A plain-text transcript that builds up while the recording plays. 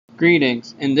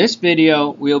Greetings. In this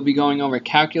video, we'll be going over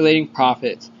calculating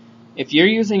profits. If you're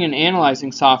using an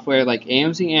analyzing software like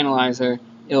AMZ Analyzer,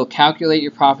 it'll calculate your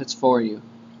profits for you.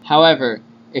 However,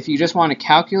 if you just want to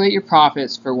calculate your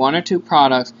profits for one or two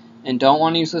products and don't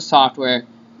want to use the software,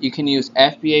 you can use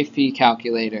FBA Fee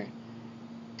Calculator.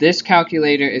 This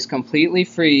calculator is completely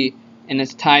free and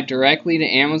is tied directly to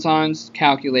Amazon's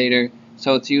calculator,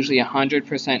 so it's usually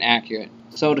 100% accurate.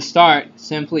 So to start,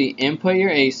 simply input your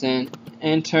ASIN,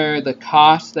 enter the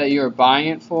cost that you're buying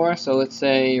it for. So let's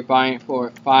say you're buying it for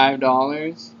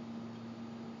 $5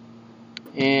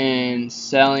 and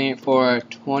selling it for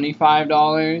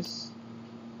 $25.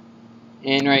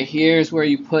 And right here is where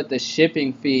you put the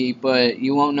shipping fee, but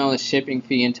you won't know the shipping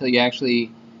fee until you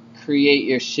actually create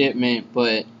your shipment.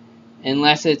 But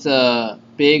unless it's a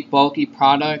big bulky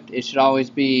product, it should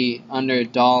always be under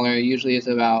 $1. Usually it's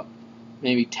about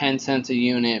maybe 10 cents a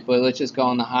unit, but let's just go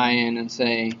on the high end and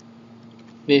say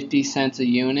 50 cents a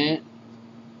unit.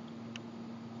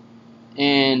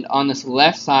 And on this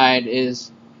left side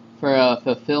is for a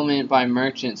fulfillment by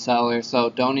merchant seller, so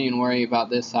don't even worry about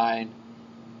this side.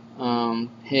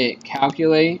 Hit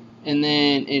calculate, and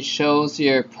then it shows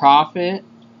your profit,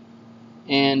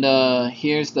 and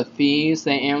here's the fees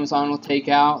that Amazon will take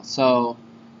out. So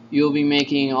you'll be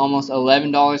making almost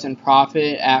 $11 in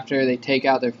profit after they take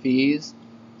out their fees.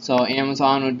 So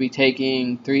Amazon would be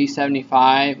taking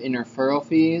 $3.75 in referral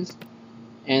fees,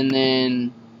 and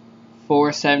then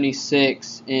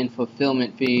 $4.76 in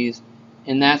fulfillment fees,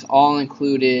 and that's all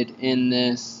included in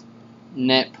this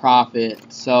net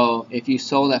profit. So if you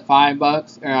sold at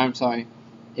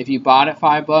if you bought at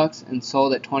 $5 and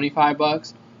sold at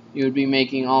 $25, you would be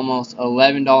making almost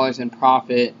 $11 in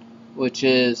profit, which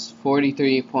is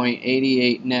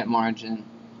 43.88 net margin.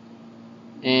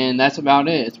 And that's about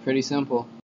it. It's pretty simple.